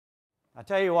I'll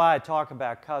tell you why I talk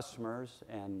about customers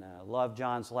and love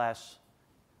John's last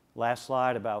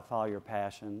slide about follow your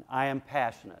passion. I am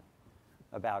passionate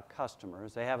about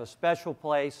customers. They have a special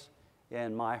place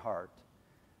in my heart.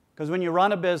 Because when you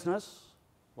run a business,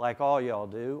 like all y'all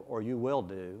do, or you will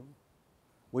do,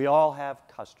 we all have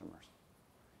customers.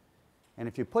 And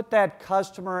if you put that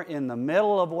customer in the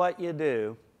middle of what you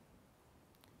do,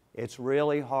 it's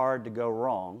really hard to go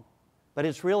wrong, but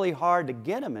it's really hard to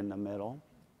get them in the middle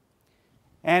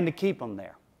and to keep them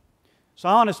there. So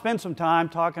I want to spend some time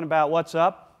talking about what's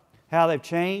up, how they've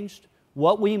changed,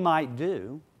 what we might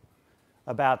do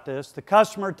about this. The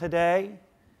customer today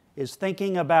is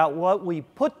thinking about what we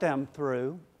put them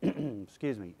through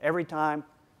excuse me, every time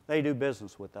they do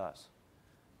business with us.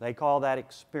 They call that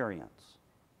experience.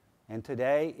 And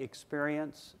today,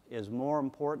 experience is more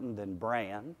important than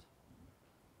brand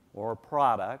or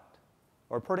product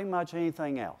or pretty much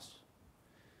anything else.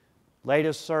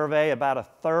 Latest survey, about a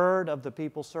third of the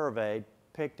people surveyed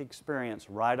picked experience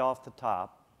right off the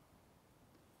top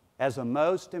as the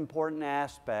most important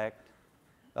aspect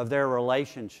of their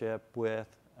relationship with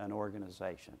an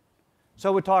organization.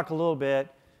 So we'll talk a little bit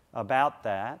about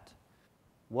that.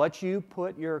 What you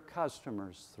put your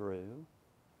customers through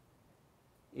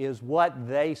is what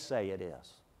they say it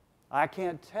is. I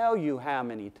can't tell you how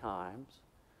many times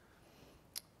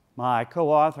my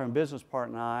co-author and business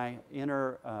partner and I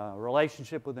enter a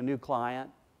relationship with a new client,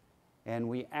 and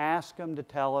we ask them to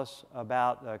tell us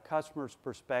about the customer's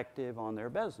perspective on their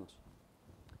business.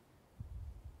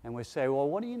 And we say, well,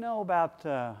 what do you know about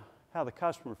how the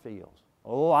customer feels?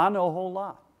 Oh, I know a whole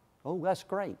lot. Oh, that's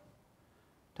great.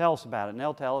 Tell us about it. And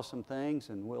they'll tell us some things,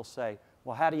 and we'll say,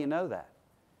 well, how do you know that?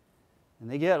 And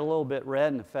they get a little bit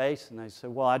red in the face, and they say,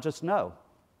 well, I just know.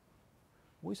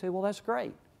 We say, well, that's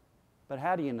great. But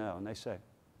how do you know? And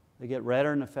they get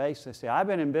redder in the face. They say, I've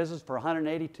been in business for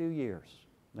 182 years.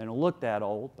 They don't look that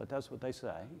old, but that's what they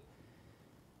say.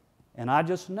 And I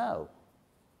just know.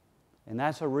 And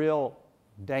that's a real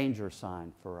danger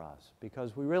sign for us,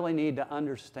 because we really need to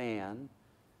understand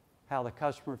how the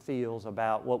customer feels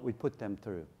about what we put them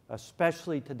through,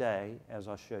 especially today, as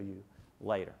I'll show you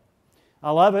later.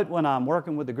 I love it when I'm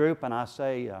working with a group and I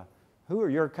say, who are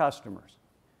your customers?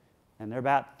 And there are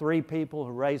about 3 people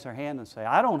who raise their hand and say,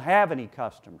 I don't have any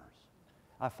customers.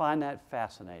 I find that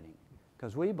fascinating,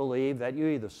 because we believe that you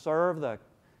either serve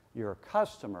your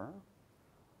customer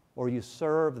or you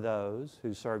serve those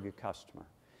who serve your customer.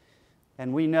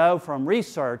 And we know from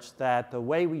research that the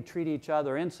way we treat each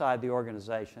other inside the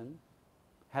organization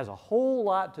has a whole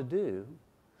lot to do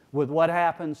with what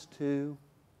happens to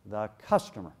the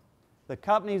customer. The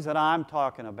companies that I'm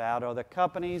talking about are the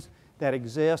companies that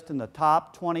exist in the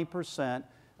top 20%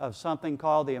 of something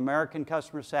called the American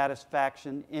Customer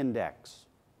Satisfaction Index.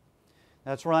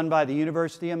 That's run by the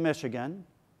University of Michigan,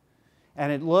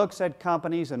 and it looks at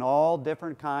companies in all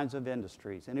different kinds of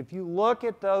industries. And if you look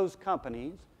at those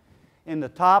companies in the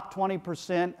top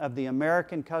 20% of the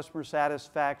American Customer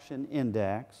Satisfaction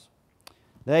Index,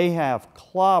 they have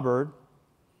clobbered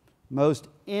most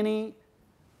any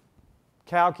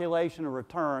calculation of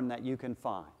return that you can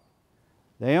find.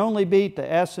 They only beat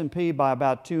the S&P by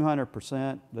about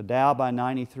 200%, the Dow by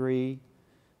 93%,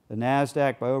 the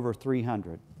NASDAQ by over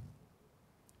 300%.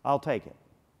 I'll take it.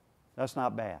 That's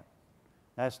not bad.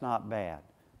 That's not bad.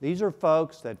 These are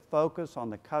folks that focus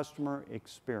on the customer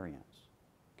experience.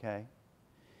 Okay?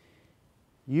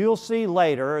 You'll see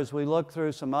later, as we look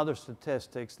through some other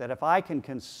statistics, that if I can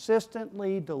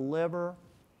consistently deliver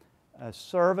a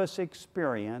service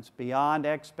experience beyond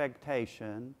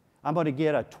expectation, I'm going to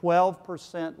get a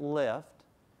 12% lift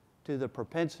to the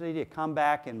propensity to come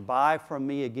back and buy from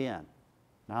me again.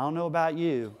 Now, I don't know about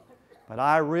you, but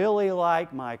I really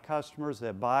like my customers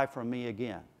that buy from me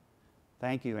again.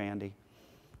 Thank you, Andy.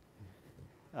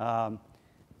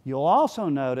 You'll also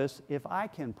notice if I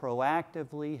can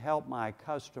proactively help my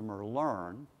customer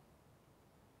learn,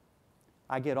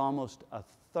 I get almost a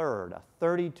third, a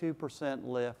 32%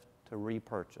 lift to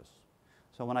repurchase.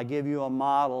 So when I give you a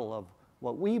model of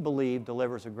what we believe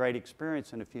delivers a great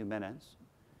experience in a few minutes,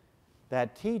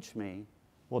 that teach me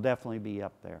will definitely be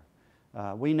up there.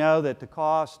 We know that the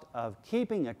cost of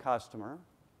keeping a customer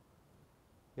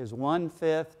is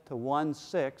 1/5 to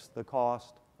 1/6 the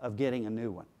cost of getting a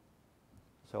new one.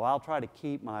 So I'll try to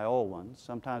keep my old ones.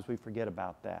 Sometimes we forget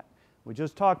about that. We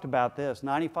just talked about this.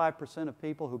 95% of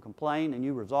people who complain and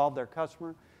you resolve their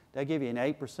customer, they give you an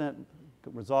 8%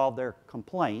 resolve their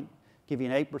complaint, give you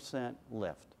an 8%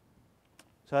 lift.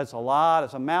 So that's a lot,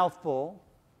 it's a mouthful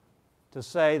to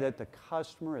say that the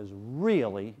customer is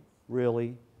really,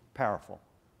 really powerful.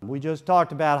 We just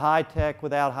talked about high tech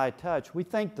without high touch. We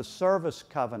think the service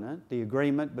covenant, the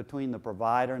agreement between the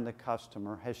provider and the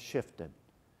customer, has shifted.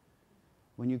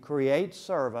 When you create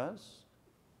service,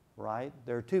 right,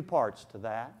 there are two parts to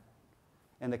that,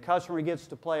 and the customer gets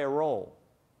to play a role.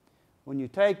 When you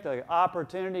take the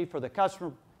opportunity for the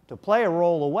customer to play a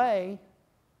role away,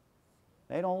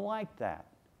 they don't like that.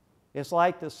 It's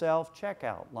like the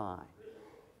self-checkout line,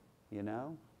 you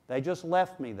know. They just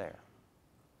left me there.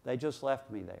 They just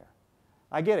left me there.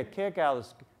 I get a kick out of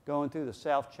going through the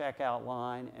self-checkout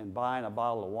line and buying a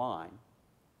bottle of wine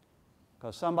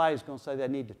because somebody's going to say they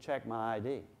need to check my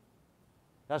ID.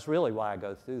 That's really why I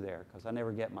go through there, because I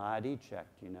never get my ID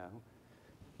checked, you know.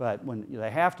 But when they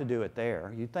have to do it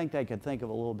there, you'd think they could think of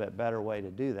a little bit better way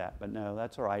to do that. But no,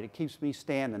 that's all right. It keeps me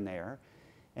standing there,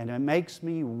 and it makes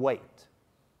me wait.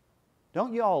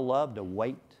 Don't you all love to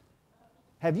wait?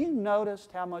 Have you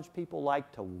noticed how much people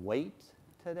like to wait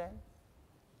today?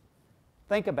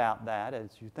 Think about that as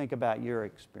you think about your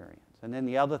experience. And then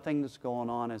the other thing that's going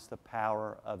on is the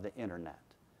power of the internet.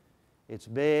 It's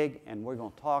big, and we're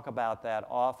going to talk about that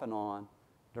off and on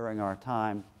during our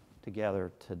time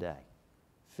together today.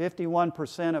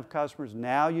 51% of customers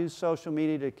now use social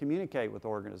media to communicate with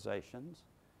organizations.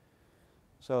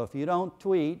 So if you don't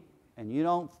tweet and you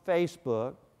don't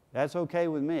Facebook, that's okay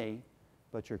with me,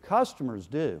 but your customers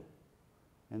do.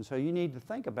 And so you need to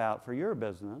think about, for your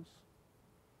business,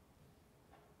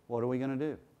 what are we going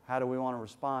to do? How do we want to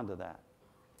respond to that?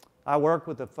 I work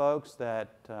with the folks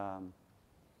that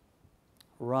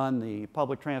run the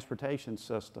public transportation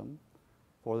system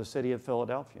for the city of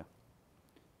Philadelphia.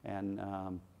 And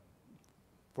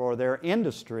for their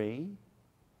industry,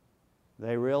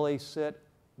 they really sit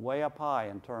way up high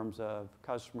in terms of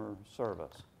customer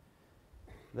service.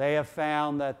 They have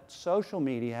found that social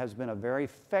media has been a very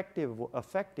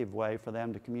effective way for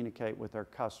them to communicate with their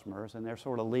customers, and they're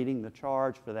sort of leading the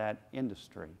charge for that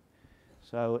industry.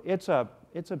 So it's a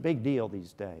big deal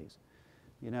these days.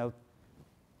 You know,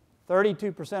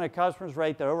 32% of customers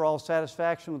rate their overall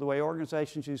satisfaction with the way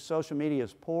organizations use social media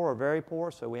as poor or very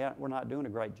poor, so we're not doing a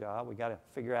great job. We've got to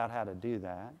figure out how to do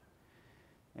that.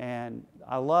 And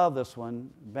I love this one.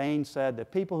 Bain said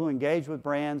that people who engage with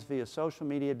brands via social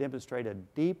media demonstrate a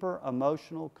deeper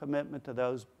emotional commitment to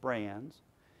those brands.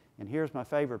 And here's my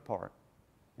favorite part.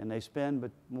 And they spend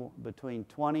between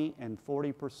 20 and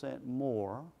 40%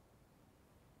 more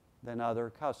than other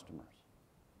customers.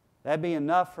 That'd be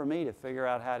enough for me to figure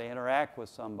out how to interact with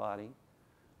somebody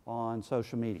on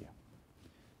social media.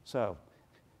 So,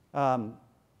 John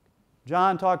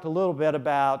talked a little bit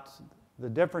about the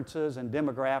differences in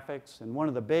demographics, and one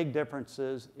of the big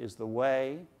differences is the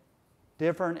way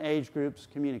different age groups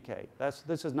communicate.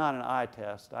 This is not an eye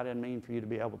test. I didn't mean for you to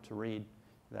be able to read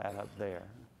that up there.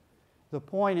 The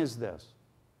point is this.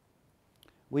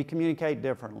 We communicate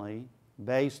differently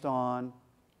based on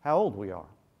how old we are.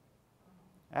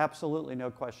 Absolutely no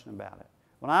question about it.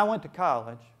 When I went to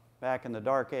college, back in the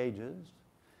dark ages,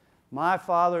 my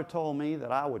father told me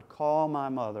that I would call my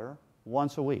mother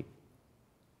once a week.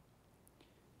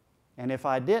 And if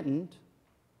I didn't,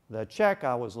 the check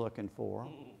I was looking for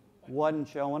wasn't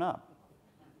showing up.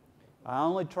 I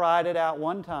only tried it out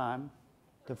one time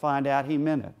to find out he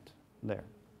meant it there.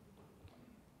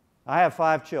 I have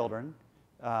 5 children.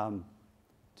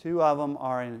 2 of them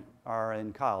are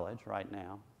in college right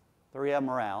now. 3 of them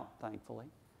are out, thankfully.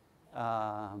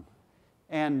 How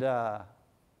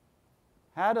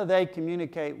do they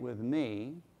communicate with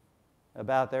me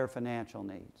about their financial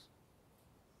needs?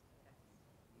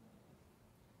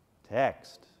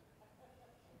 Text.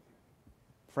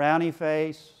 Frowny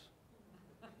face,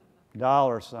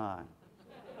 $.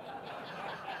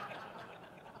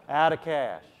 Out of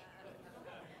cash.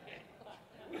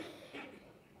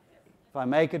 If I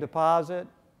make a deposit,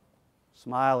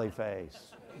 smiley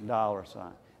face,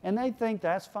 $. And they think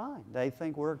that's fine. They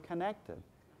think we're connected.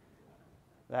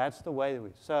 That's the way that we...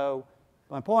 So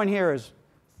my point here is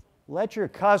let your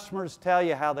customers tell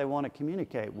you how they want to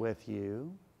communicate with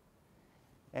you,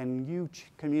 and you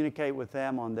communicate with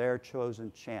them on their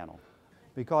chosen channel.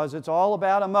 Because it's all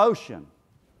about emotion.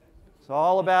 It's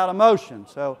all about emotion.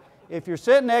 So if you're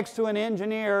sitting next to an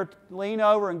engineer, lean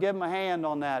over and give them a hand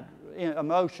on that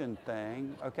emotion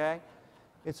thing, okay?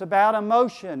 It's about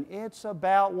emotion. It's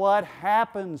about what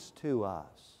happens to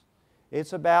us.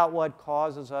 It's about what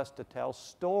causes us to tell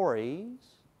stories,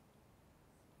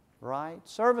 right?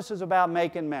 Service is about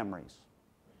making memories.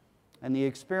 And the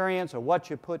experience of what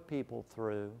you put people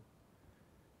through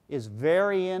is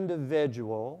very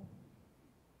individual,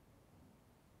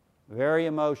 very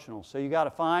emotional. So you've got to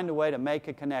find a way to make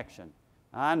a connection.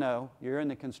 I know, you're in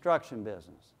the construction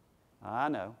business. I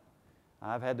know.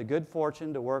 I've had the good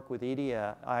fortune to work with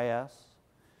EDiS,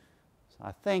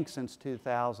 I think since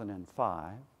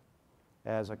 2005,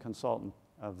 as a consultant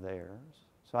of theirs.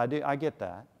 So I get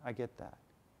that.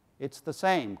 It's the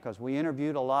same because we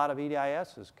interviewed a lot of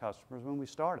EDIS's customers when we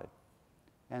started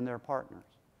and their partners.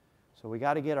 So we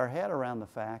got to get our head around the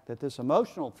fact that this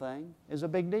emotional thing is a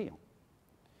big deal.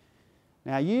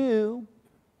 Now you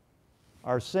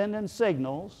are sending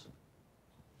signals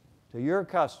to your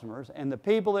customers, and the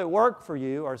people that work for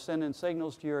you are sending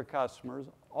signals to your customers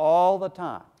all the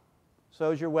time.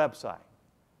 So is your website.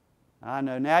 I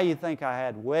know now you think I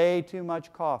had way too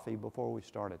much coffee before we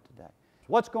started today.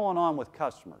 What's going on with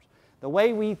customers? The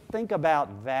way we think about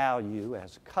value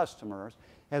as customers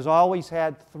has always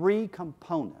had three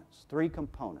components.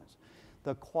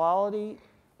 The quality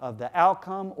of the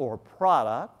outcome or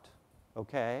product,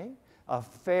 okay, a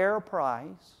fair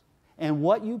price, and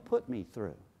what you put me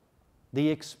through, the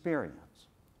experience.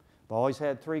 I've always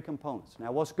had three components.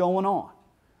 Now what's going on?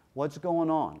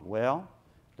 Well,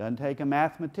 doesn't take a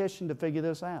mathematician to figure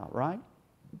this out, right?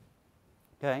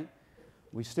 Okay.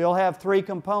 We still have three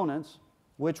components.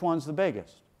 Which one's the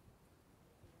biggest?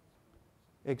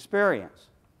 Experience.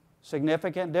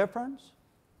 Significant difference?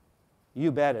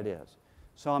 You bet it is.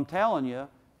 So I'm telling you,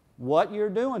 what you're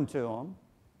doing to them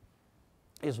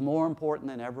is more important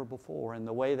than ever before in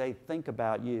the way they think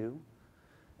about you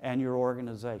and your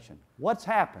organization. What's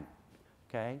happened?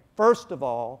 Okay. First of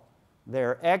all,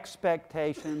 their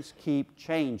expectations keep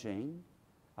changing.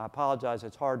 I apologize,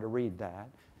 it's hard to read that.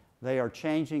 They are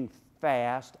changing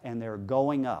fast and they're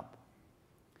going up.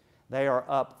 They are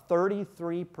up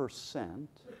 33%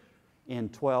 in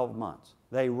 12 months.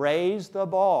 They raised the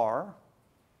bar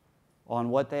on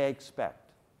what they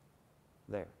expect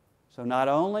there. So not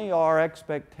only are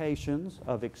expectations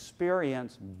of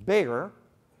experience bigger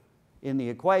in the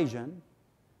equation,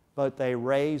 but they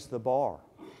raise the bar.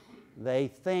 They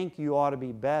think you ought to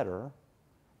be better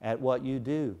at what you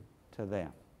do to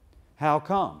them. How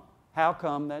come? How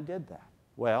come they did that?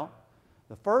 Well,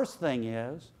 the first thing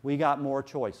is we got more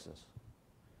choices.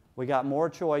 We got more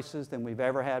choices than we've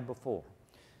ever had before.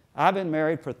 I've been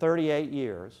married for 38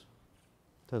 years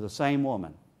to the same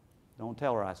woman. Don't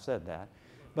tell her I said that.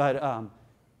 But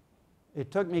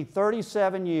it took me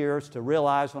 37 years to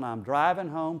realize when I'm driving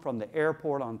home from the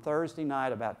airport on Thursday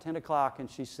night about 10 o'clock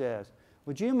and she says,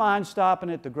 "Would you mind stopping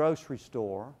at the grocery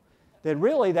store?" that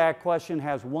really that question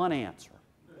has one answer.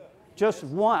 Just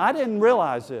one. I didn't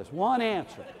realize this. One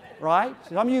answer, right?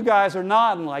 Some of you guys are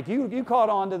nodding like you caught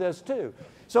on to this too.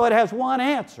 So it has one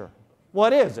answer.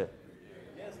 What is it?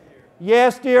 Yes, dear.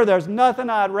 Yes, dear. There's nothing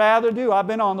I'd rather do. I've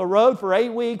been on the road for 8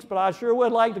 weeks, but I sure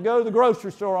would like to go to the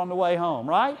grocery store on the way home,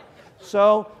 right?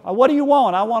 So what do you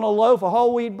want? I want a loaf of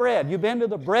whole wheat bread. You've been to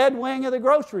the bread wing of the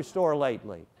grocery store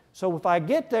lately. So if I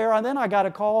get there, then I got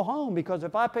to call home because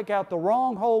if I pick out the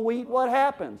wrong whole wheat, what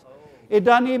happens? It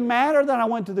doesn't even matter that I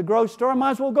went to the grocery store. I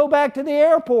might as well go back to the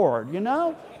airport, you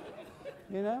know?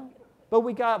 But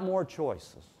we got more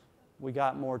choices. We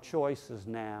got more choices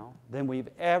now than we've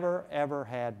ever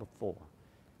had before.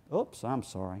 Oops, I'm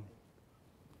sorry.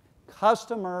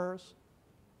 Customers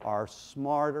are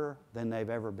smarter than they've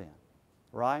ever been,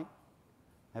 right?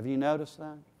 Have you noticed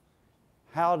that?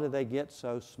 How do they get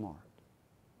so smart?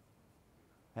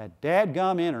 At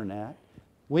dadgum internet,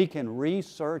 we can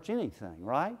research anything,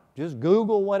 right? Just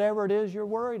Google whatever it is you're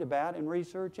worried about and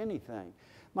research anything.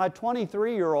 My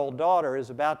 23-year-old daughter is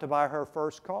about to buy her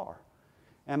first car.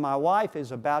 And my wife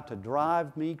is about to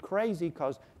drive me crazy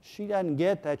because she doesn't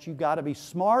get that you've got to be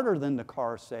smarter than the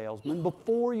car salesman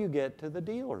before you get to the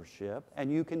dealership.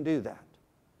 And you can do that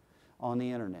on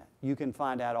the internet. You can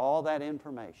find out all that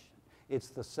information.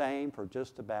 It's the same for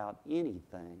just about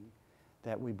anything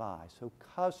that we buy. So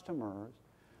customers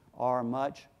are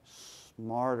much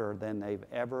smarter than they've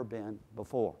ever been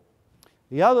before.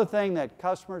 The other thing that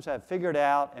customers have figured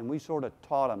out, and we sort of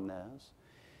taught them this,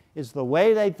 is the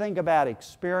way they think about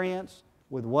experience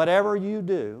with whatever you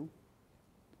do.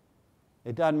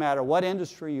 It doesn't matter what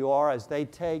industry you are, as they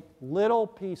take little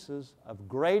pieces of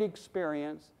great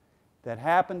experience that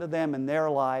happened to them in their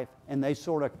life, and they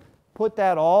sort of put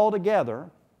that all together,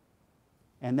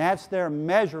 and that's their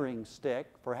measuring stick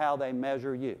for how they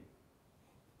measure you.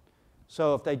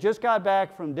 So if they just got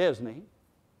back from Disney,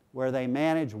 where they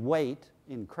manage weight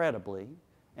incredibly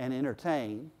and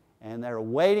entertain, and they're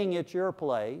waiting at your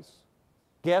place,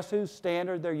 guess whose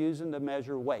standard they're using to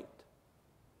measure weight?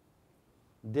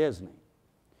 Disney.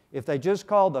 If they just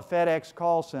called the FedEx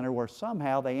call center where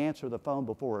somehow they answer the phone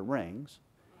before it rings,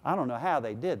 I don't know how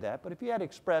they did that, but if you had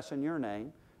Express in your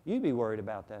name, you'd be worried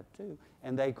about that too.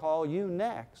 And they call you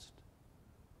next,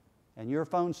 and your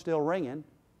phone's still ringing,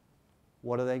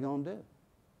 what are they going to do?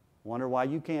 Wonder why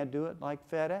you can't do it like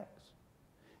FedEx.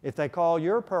 If they call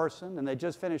your person and they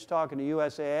just finished talking to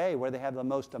USAA where they have the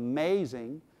most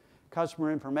amazing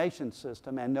customer information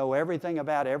system and know everything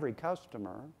about every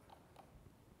customer,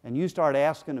 and you start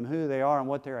asking them who they are and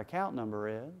what their account number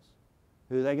is,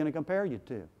 who are they going to compare you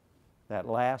to? That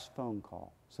last phone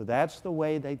call. So that's the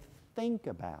way they think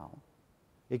about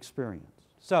experience.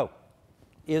 So,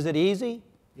 is it easy?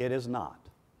 It is not.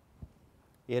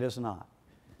 It is not.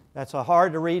 That's a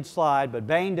hard to read slide, but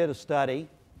Bain did a study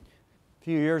a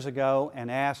few years ago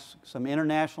and asked some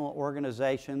international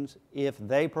organizations if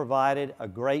they provided a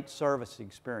great service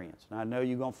experience. And I know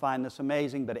you're going to find this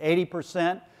amazing, but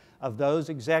 80% of those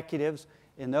executives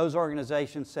in those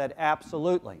organizations said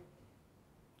absolutely.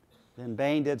 Then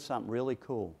Bain did something really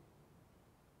cool.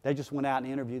 They just went out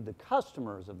and interviewed the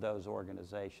customers of those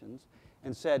organizations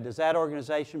and said, does that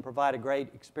organization provide a great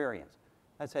experience?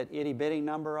 That's that itty-bitty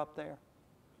number up there.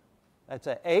 That's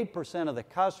 8% of the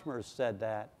customers said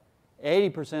that.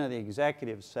 80% of the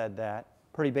executives said that.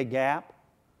 Pretty big gap.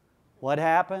 What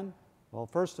happened? Well,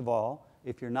 first of all,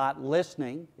 if you're not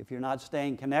listening, if you're not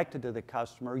staying connected to the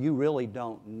customer, you really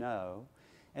don't know.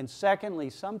 And secondly,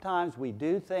 sometimes we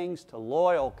do things to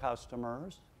loyal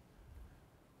customers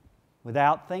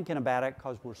without thinking about it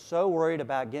because we're so worried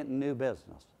about getting new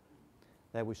business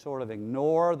that we sort of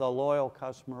ignore the loyal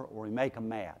customer or we make them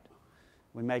mad.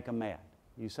 We make them mad.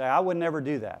 You say, I would never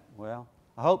do that. Well,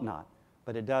 I hope not,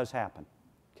 but it does happen.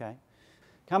 Okay?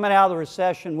 Coming out of the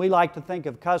recession, we like to think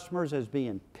of customers as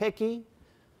being picky,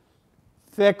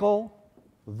 fickle,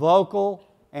 vocal,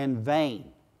 and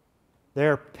vain.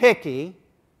 They're picky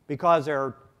because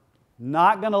they're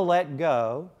not going to let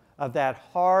go of that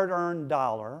hard-earned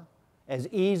dollar as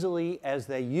easily as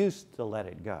they used to let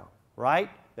it go, right?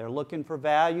 They're looking for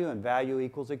value, and value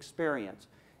equals experience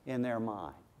in their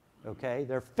mind, okay?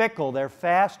 They're fickle. They're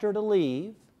faster to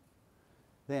leave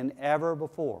than ever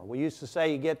before. We used to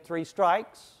say you get 3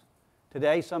 strikes.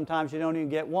 Today, sometimes you don't even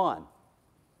get 1.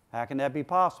 How can that be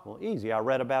possible? Easy. I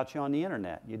read about you on the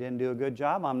internet. You didn't do a good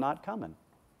job. I'm not coming.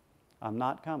 I'm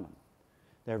not coming.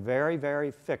 They're very,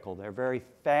 very fickle. They're very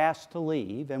fast to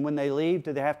leave. And when they leave,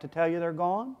 do they have to tell you they're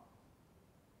gone?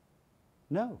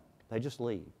 No. They just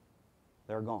leave.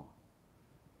 They're gone.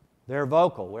 They're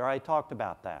vocal. We already talked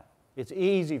about that. It's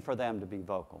easy for them to be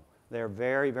vocal. They're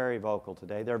very, very vocal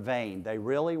today. They're vain. They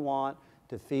really want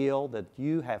to feel that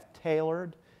you have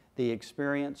tailored the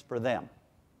experience for them.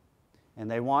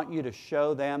 And they want you to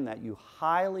show them that you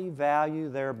highly value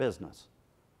their business.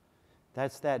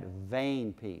 That's that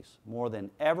vain piece more than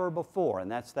ever before.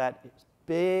 And that's that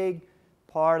big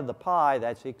part of the pie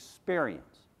that's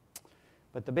experience.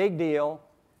 But the big deal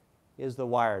is the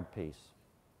wired piece.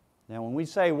 Now, when we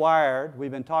say wired,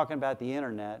 we've been talking about the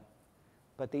internet.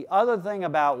 But the other thing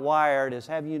about wired is,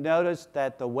 have you noticed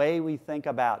that the way we think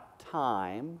about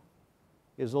time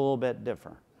is a little bit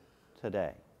different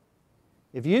today?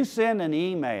 If you send an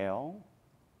email,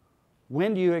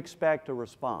 when do you expect a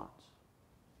response?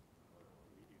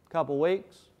 A couple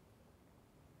weeks?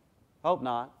 Hope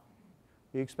not.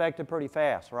 You expect it pretty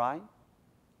fast, right?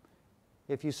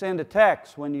 If you send a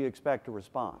text, when do you expect a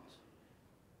response?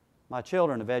 My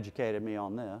children have educated me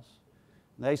on this.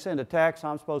 They send a text,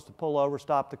 I'm supposed to pull over,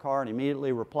 stop the car, and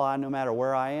immediately reply no matter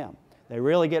where I am. They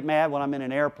really get mad when I'm in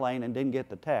an airplane and didn't get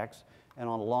the text and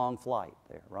on a long flight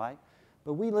there, right?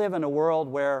 But we live in a world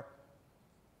where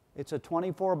it's a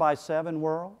 24/7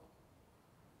 world,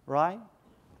 right?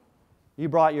 You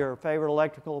brought your favorite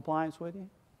electrical appliance with you?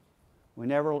 We're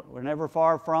never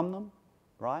far from them,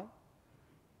 right?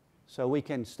 So we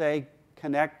can stay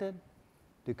connected.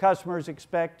 Do customers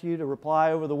expect you to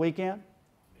reply over the weekend?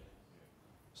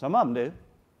 Some of them do.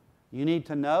 You need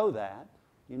to know that.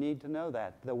 You need to know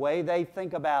that. The way they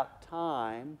think about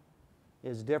time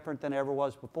is different than ever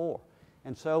was before.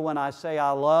 And so when I say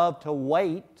I love to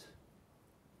wait,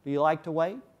 do you like to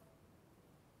wait?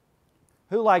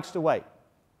 Who likes to wait?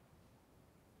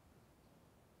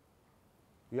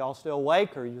 You all still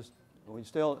awake, or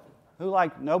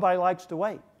nobody likes to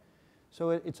wait.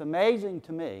 So it's amazing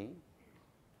to me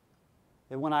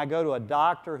that when I go to a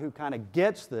doctor who kind of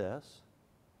gets this,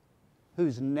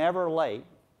 who's never late,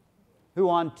 who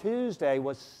on Tuesday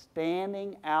was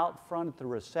standing out front at the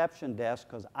reception desk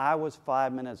because I was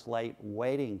 5 minutes late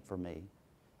waiting for me.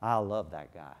 I love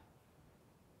that guy.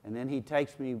 And then he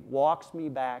walks me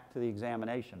back to the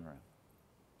examination room.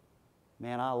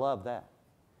 Man, I love that.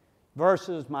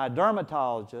 Versus my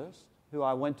dermatologist, who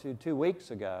I went to 2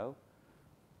 weeks ago,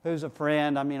 who's a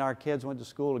friend. I mean, our kids went to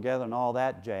school together and all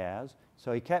that jazz.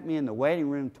 So he kept me in the waiting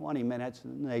room 20 minutes,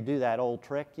 and they do that old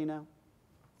trick, you know.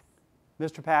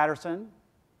 Mr. Patterson,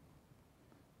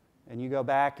 and you go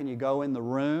back and you go in the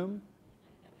room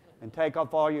and take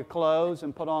off all your clothes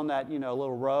and put on that,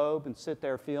 little robe and sit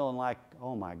there feeling like,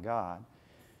 oh my God,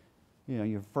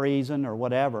 you're freezing or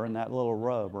whatever in that little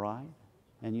robe, right?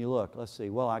 And you look, let's see,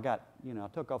 well, I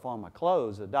took off all my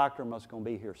clothes. The doctor must going to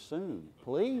be here soon.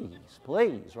 Please,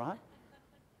 please, right?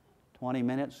 20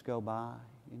 minutes go by,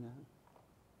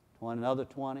 another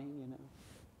 20,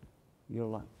 You're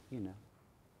like,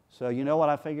 So you know what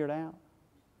I figured out?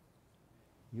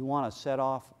 You want to set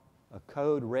off a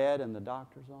code red in the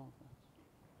doctor's office.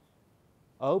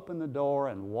 Open the door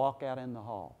and walk out in the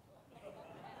hall.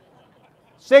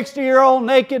 60-year-old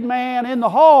naked man in the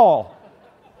hall.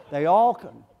 They all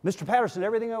come, Mr. Patterson,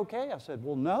 everything okay? I said,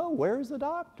 well, no, where's the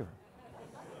doctor?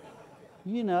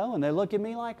 And they look at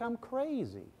me like I'm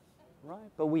crazy, right?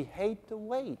 But we hate to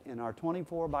wait in our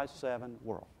 24/7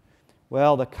 world.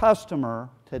 Well, the customer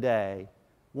today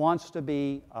wants to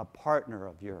be a partner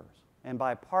of yours. And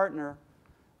by partner,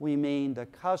 we mean the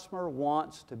customer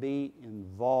wants to be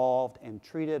involved and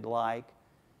treated like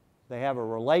they have a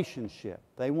relationship.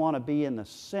 They want to be in the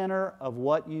center of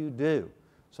what you do.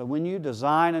 So when you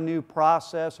design a new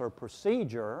process or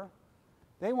procedure,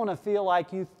 they want to feel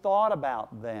like you thought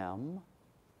about them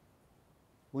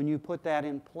when you put that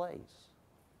in place.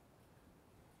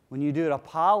 When you do a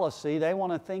policy, they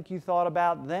want to think you thought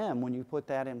about them when you put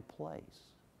that in place.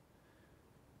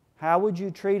 How would you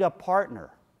treat a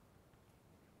partner?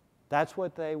 That's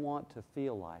what they want to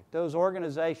feel like. Those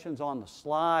organizations on the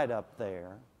slide up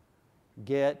there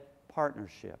get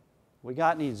partnership. We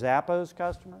got any Zappos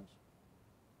customers?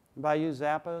 Anybody use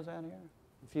Zappos out here?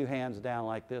 A few hands down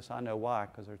like this. I know why,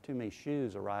 because there are too many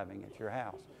shoes arriving at your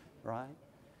house, right?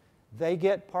 They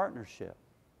get partnership.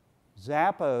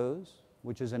 Zappos,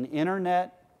 which is an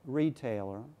internet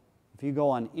retailer, if you go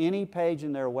on any page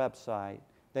in their website,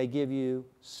 they give you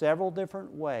several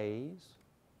different ways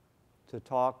to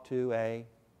talk to a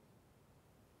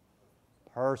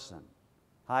person.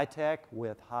 High tech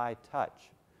with high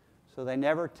touch. So they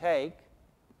never take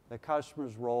the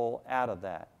customer's role out of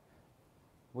that.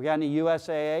 We got any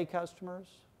USAA customers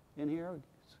in here?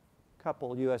 A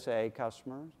couple USAA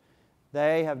customers.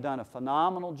 They have done a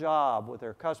phenomenal job with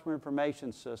their customer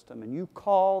information system, and you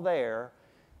call there,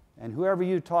 and whoever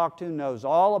you talk to knows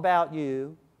all about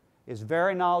you, is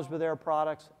very knowledgeable of their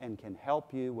products, and can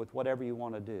help you with whatever you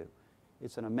want to do.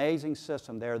 It's an amazing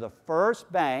system. They're the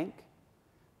first bank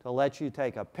to let you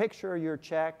take a picture of your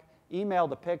check, email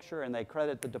the picture, and they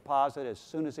credit the deposit as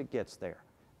soon as it gets there.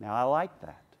 Now, I like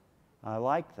that. I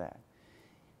like that.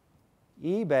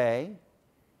 eBay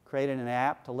created an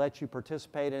app to let you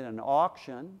participate in an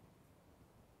auction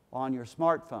on your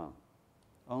smartphone.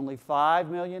 Only 5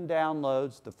 million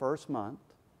downloads the first month,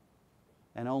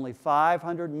 and only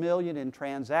 500 million in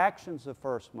transactions the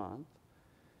first month,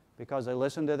 because they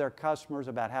listened to their customers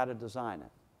about how to design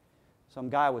it. Some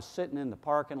guy was sitting in the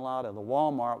parking lot of the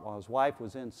Walmart while his wife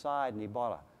was inside, and he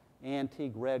bought an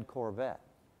antique red Corvette.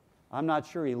 I'm not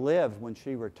sure he lived when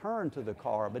she returned to the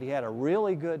car, but he had a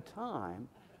really good time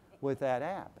with that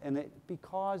app. And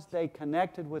because they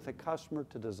connected with the customer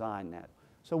to design that.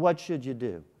 So what should you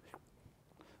do?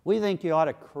 We think you ought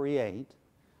to create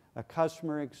a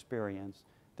customer experience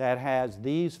that has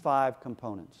these 5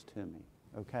 components to me,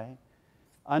 okay?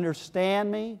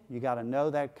 Understand me, you got to know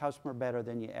that customer better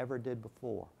than you ever did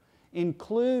before.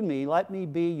 Include me, let me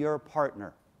be your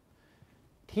partner.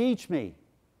 Teach me.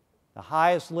 The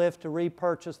highest lift to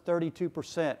repurchase,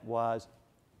 32%, was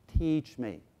teach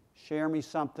me. Share me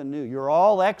something new. You're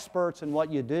all experts in what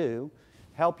you do.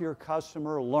 Help your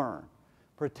customer learn.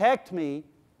 Protect me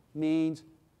means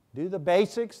do the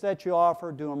basics that you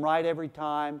offer, do them right every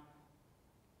time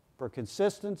for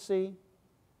consistency,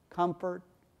 comfort,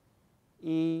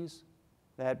 ease.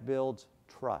 That builds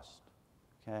trust,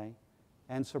 okay?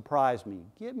 And surprise me.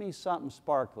 Give me something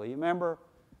sparkly. You remember,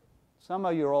 some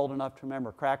of you are old enough to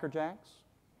remember Cracker Jacks,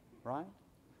 right?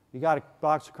 You got a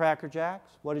box of Cracker Jacks.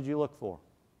 What did you look for?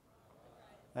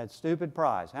 That stupid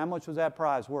prize. How much was that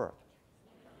prize worth?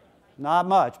 Not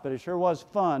much, but it sure was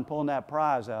fun pulling that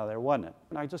prize out of there, wasn't it?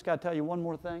 And I just got to tell you one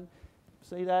more thing.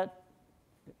 See that?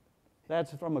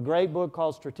 That's from a great book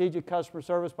called Strategic Customer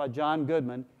Service by John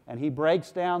Goodman, and he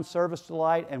breaks down service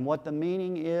delight and what the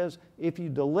meaning is if you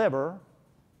deliver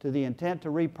to the intent to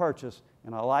repurchase,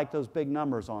 and I like those big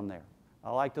numbers on there.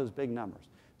 I like those big numbers.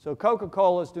 So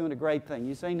Coca-Cola is doing a great thing.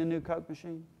 You seen the new Coke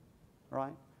machine,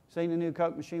 right? Seen the new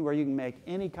Coke machine where you can make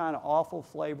any kind of awful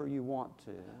flavor you want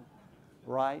to,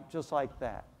 right? Just like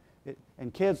that.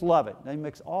 And kids love it. They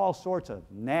mix all sorts of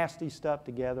nasty stuff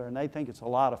together, and they think it's a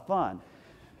lot of fun.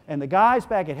 And the guys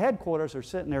back at headquarters are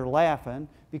sitting there laughing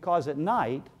because at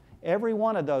night, every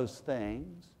one of those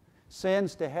things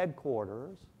sends to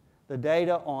headquarters the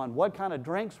data on what kind of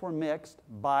drinks were mixed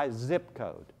by zip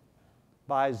code.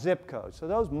 By zip code. So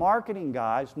those marketing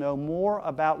guys know more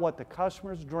about what the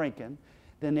customer's drinking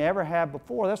than they ever have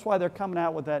before. That's why they're coming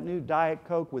out with that new Diet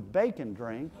Coke with bacon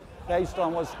drink based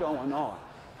on what's going on.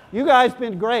 You guys have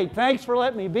been great. Thanks for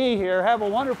letting me be here. Have a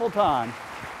wonderful time.